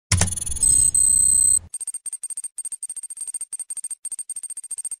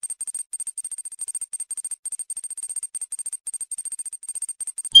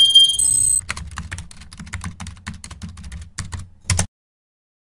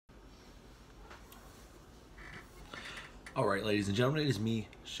Alright, ladies and gentlemen, it is me,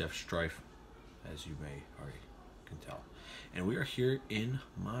 Chef Strife, as you may already can tell. And we are here in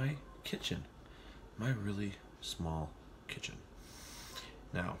my kitchen, my really small kitchen.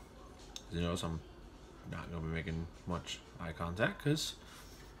 Now, as you notice, I'm not going to be making much eye contact because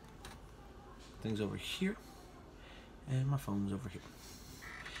things over here and my phone's over here.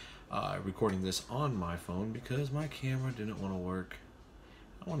 Recording this on my phone because my camera didn't want to work.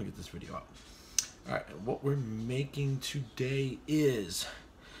 I want to get this video out. Alright, what we're making today is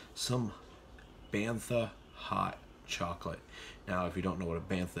some Bantha Hot Chocolate. Now, if you don't know what a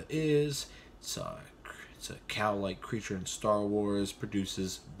Bantha is, it's a cow-like creature in Star Wars,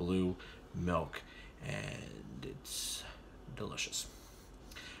 produces blue milk, and it's delicious.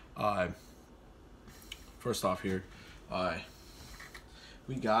 First off here,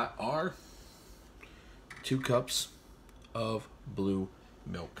 we got our 2 cups of blue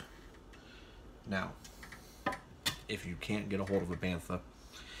milk. Now, if you can't get a hold of a Bantha,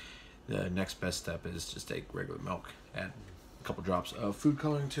 the next best step is just take regular milk, add a couple drops of food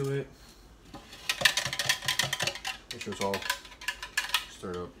coloring to it, make sure it's all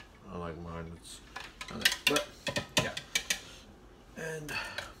stirred up. Unlike mine, it's not that, but yeah, and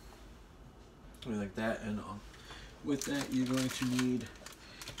like that. And with that, you're going to need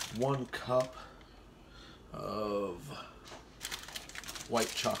 1 cup of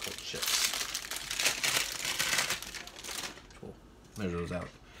white chocolate chips. Measure those out.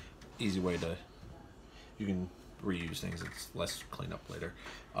 Easy way to, you can reuse things. It's less cleanup later.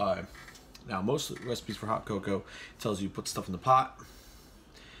 Now, most recipes for hot cocoa tells you put stuff in the pot,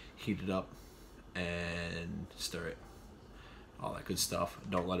 heat it up, and stir it. All that good stuff.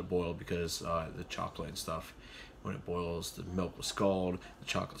 Don't let it boil because the chocolate and stuff, when it boils, the milk will scald, the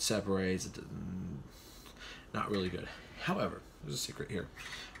chocolate separates. It's not really good. However, there's a secret here.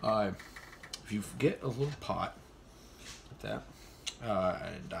 If you get a little pot like that,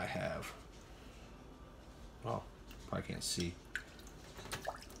 and I have, well, probably can't see,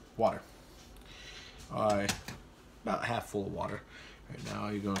 water. About half full of water. Right now,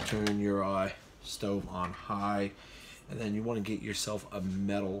 you're going to turn your stove on high, and then you want to get yourself a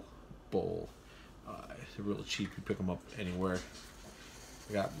metal bowl. They're really cheap. You pick them up anywhere.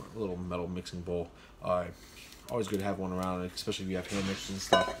 I got a little metal mixing bowl. Always good to have one around, especially if you have hand mixers and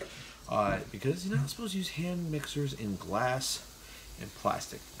stuff. Because you're not supposed to use hand mixers in glass and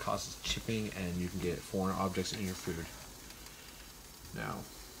plastic. It causes chipping, and you can get foreign objects in your food. Now,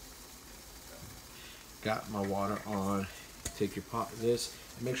 got my water on. Take your pot, this,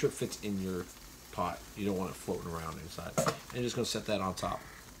 and make sure it fits in your pot. You don't want it floating around inside. And you're just going to set that on top.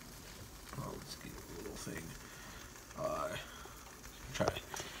 Oh, let's get a little thing. Try to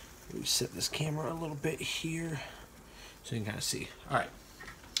set this camera a little bit here so you can kind of see. Alright.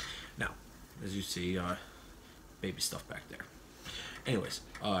 Now, as you see, baby stuff back there. Anyways,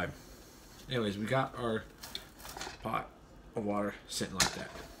 we got our pot of water sitting like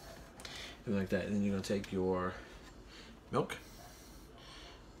that. And like that. And then you're going to take your milk,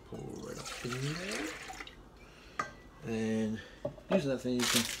 pour right up in there, and using that thing you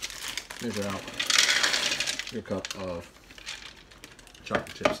can measure out your cup of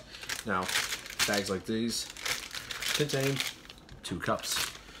chocolate chips. Now, bags like these contain 2 cups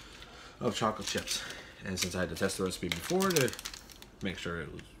of chocolate chips, and since I had to test the recipe before to make sure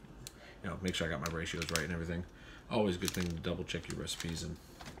it was, make sure I got my ratios right and everything, always a good thing to double check your recipes and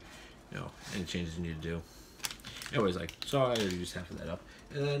any changes you need to do. Anyways, so I used half of that up,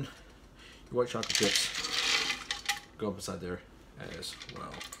 and then your white chocolate chips go up inside there as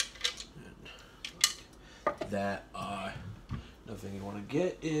well. And that, another thing you want to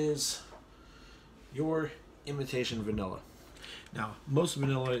get is your imitation vanilla. Now, most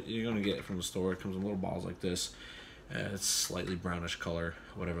vanilla you're going to get from the store. It comes in little balls like this. It's slightly brownish color,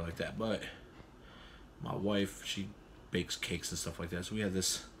 whatever like that. But my wife, she bakes cakes and stuff like that. So we have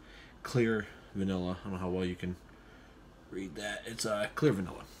this clear vanilla. I don't know how well you can read that. It's clear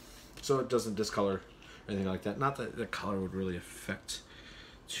vanilla, so it doesn't discolor or anything like that. Not that the color would really affect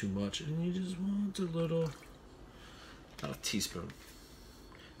too much. And you just want a little, about a teaspoon.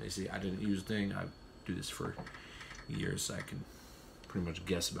 You see, I didn't use a thing. I do this for years, so I can pretty much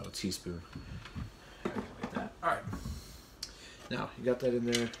guess about a teaspoon. Like that. All right. Now you got that in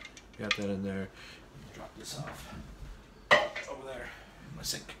there. You got that in there. Drop this off over there in my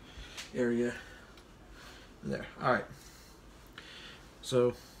sink area. There. All right.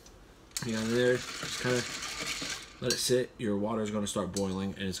 So you got it there. Just kind of let it sit. Your water is going to start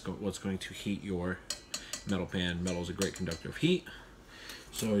boiling, and it's what's going to heat your metal pan. Metal is a great conductor of heat,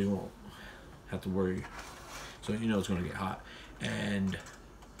 so you won't have to worry. So you know it's going to get hot, and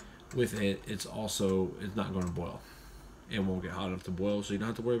with it, it's not going to boil. it won't get hot enough to boil, so you don't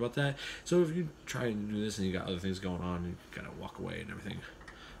have to worry about that. So if you try and do this and you got other things going on, you gotta walk away and everything,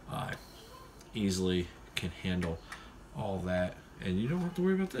 easily can handle all that, and you don't have to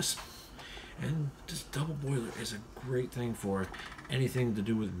worry about this. And this double boiler is a great thing for anything to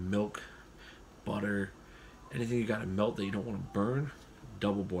do with milk, butter, anything you gotta melt that you don't want to burn.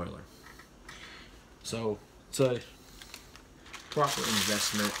 Double boiler. So it's a proper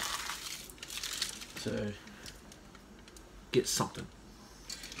investment to get something.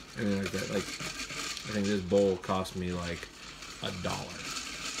 And like that, like I think this bowl cost me like $1.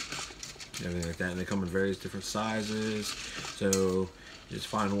 Everything like that, and they come in various different sizes. So just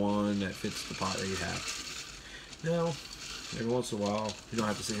find one that fits the pot that you have. Now, every once in a while, you don't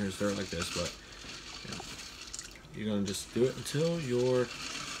have to sit here and stir it like this, but you know, you're gonna just do it until your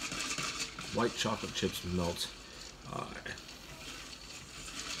white chocolate chips melt.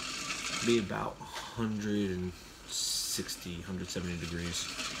 Be about 160, 170 degrees.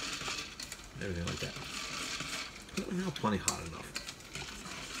 Everything like that. You know, plenty hot enough.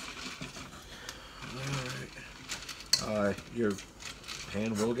 Alright. Your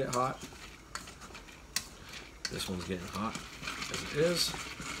pan will get hot. This one's getting hot as it is.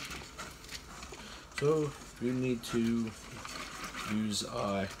 So if you need to use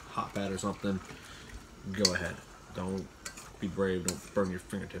a hot pad or something, go ahead. Don't be brave. Don't burn your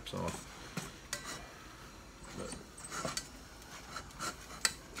fingertips off. But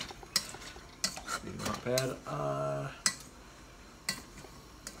speaking of hot pad,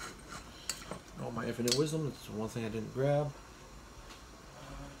 all my infinite wisdom. That's one thing I didn't grab.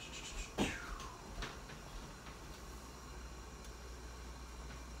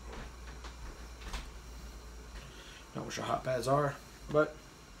 Not what your hot pads are, but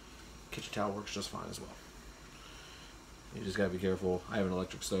kitchen towel works just fine as well. You just gotta be careful. I have an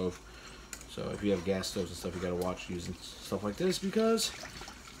electric stove, so if you have gas stoves and stuff, you gotta watch using stuff like this because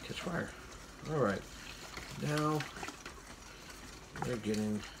catch fire. All right, now we're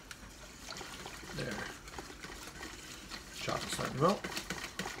getting there. Chocolate starting to melt.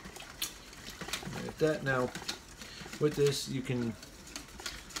 Like that. Now, with this, you can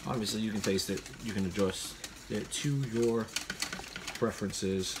obviously you can taste it. You can adjust it to your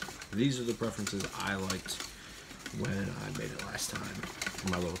preferences. These are the preferences I liked when I made it last time for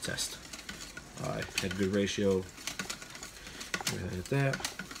my little test. I had a good ratio. Everything like that.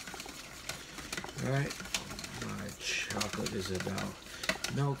 All right, my chocolate is about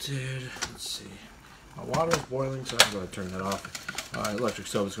melted. Let's see. My water is boiling, so I'm going to turn that off. Electric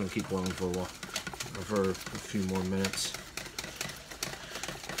stove is going to keep boiling for a while, for a few more minutes.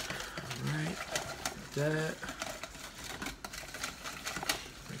 Alright, like that.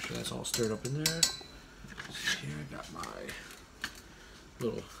 Make sure that's all stirred up in there. So here I got my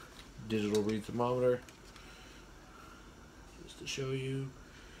little digital read thermometer, just to show you.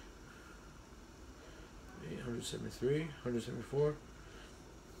 173, 174.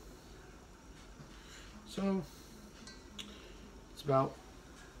 So it's about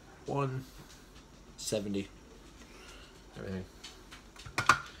 170. Everything.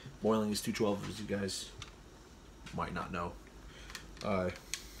 Boiling is 212, as you guys might not know. But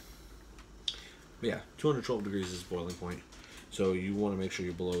yeah, 212 degrees is boiling point. So you want to make sure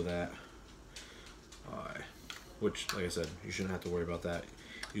you're below that. Which, like I said, you shouldn't have to worry about that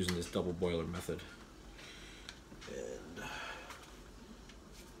using this double boiler method. And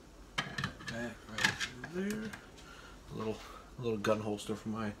back right there. A little gun holster for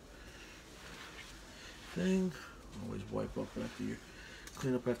my thing. Always wipe up after your,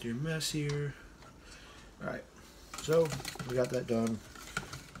 clean up after your mess here. Alright, so we got that done.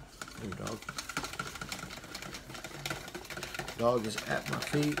 Hey, dog. Dog is at my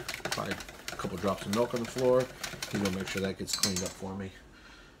feet. Probably a couple drops of milk on the floor. He's gonna make sure that gets cleaned up for me.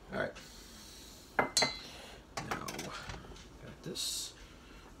 Alright. Now, got this.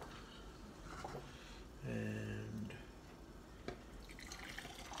 And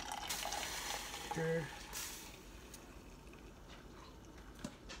here.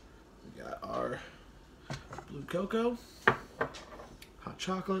 We got our blue cocoa, hot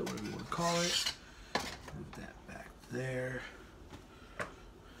chocolate, whatever you want to call it. Move that back there.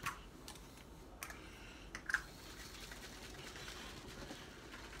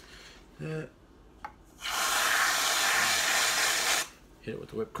 That. Hit it with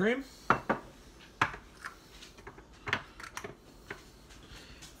the whipped cream.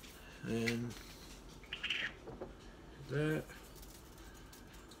 And that.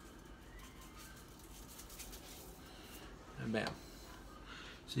 And bam.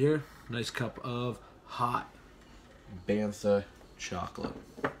 So here, nice cup of hot Bantha chocolate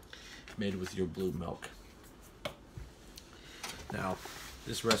made with your blue milk. Now,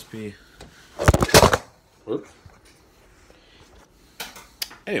 this recipe. Whoops.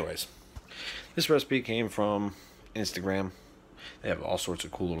 Anyways, this recipe came from Instagram. They have all sorts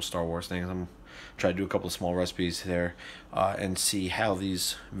of cool little Star Wars things. I'm trying to do a couple of small recipes there and see how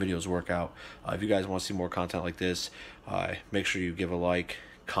these videos work out. If you guys want to see more content like this, make sure you give a like,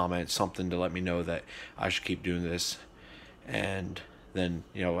 comment, something to let me know that I should keep doing this. And then,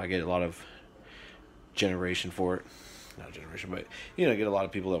 you know, I get a lot of generation for it. Not generation, but, you know, I get a lot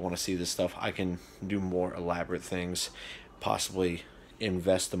of people that want to see this stuff. I can do more elaborate things, possibly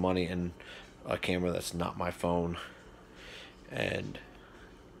invest the money in a camera that's not my phone, and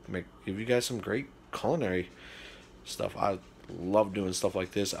give you guys some great culinary stuff. I love doing stuff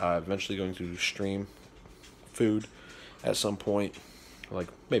like this. I'm eventually going to stream food at some point, like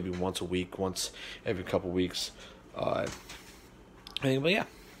maybe once a week, once every couple weeks. But yeah,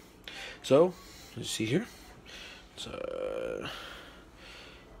 so you see here,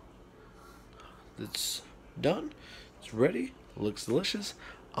 it's done, it's ready, it looks delicious.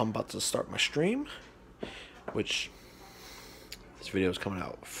 I'm about to start my stream, which this video is coming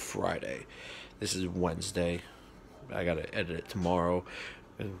out Friday. This is Wednesday. I gotta edit it tomorrow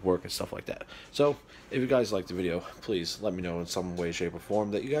and work and stuff like that. So if you guys like the video, please let me know in some way, shape, or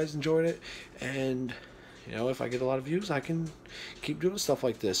form that you guys enjoyed it. And you know, if I get a lot of views, I can keep doing stuff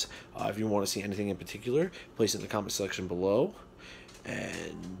like this. If you want to see anything in particular, place it in the comment section below,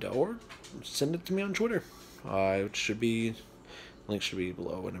 and or send it to me on Twitter. Which should be, link should be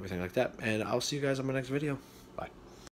below and everything like that. And I'll see you guys on my next video.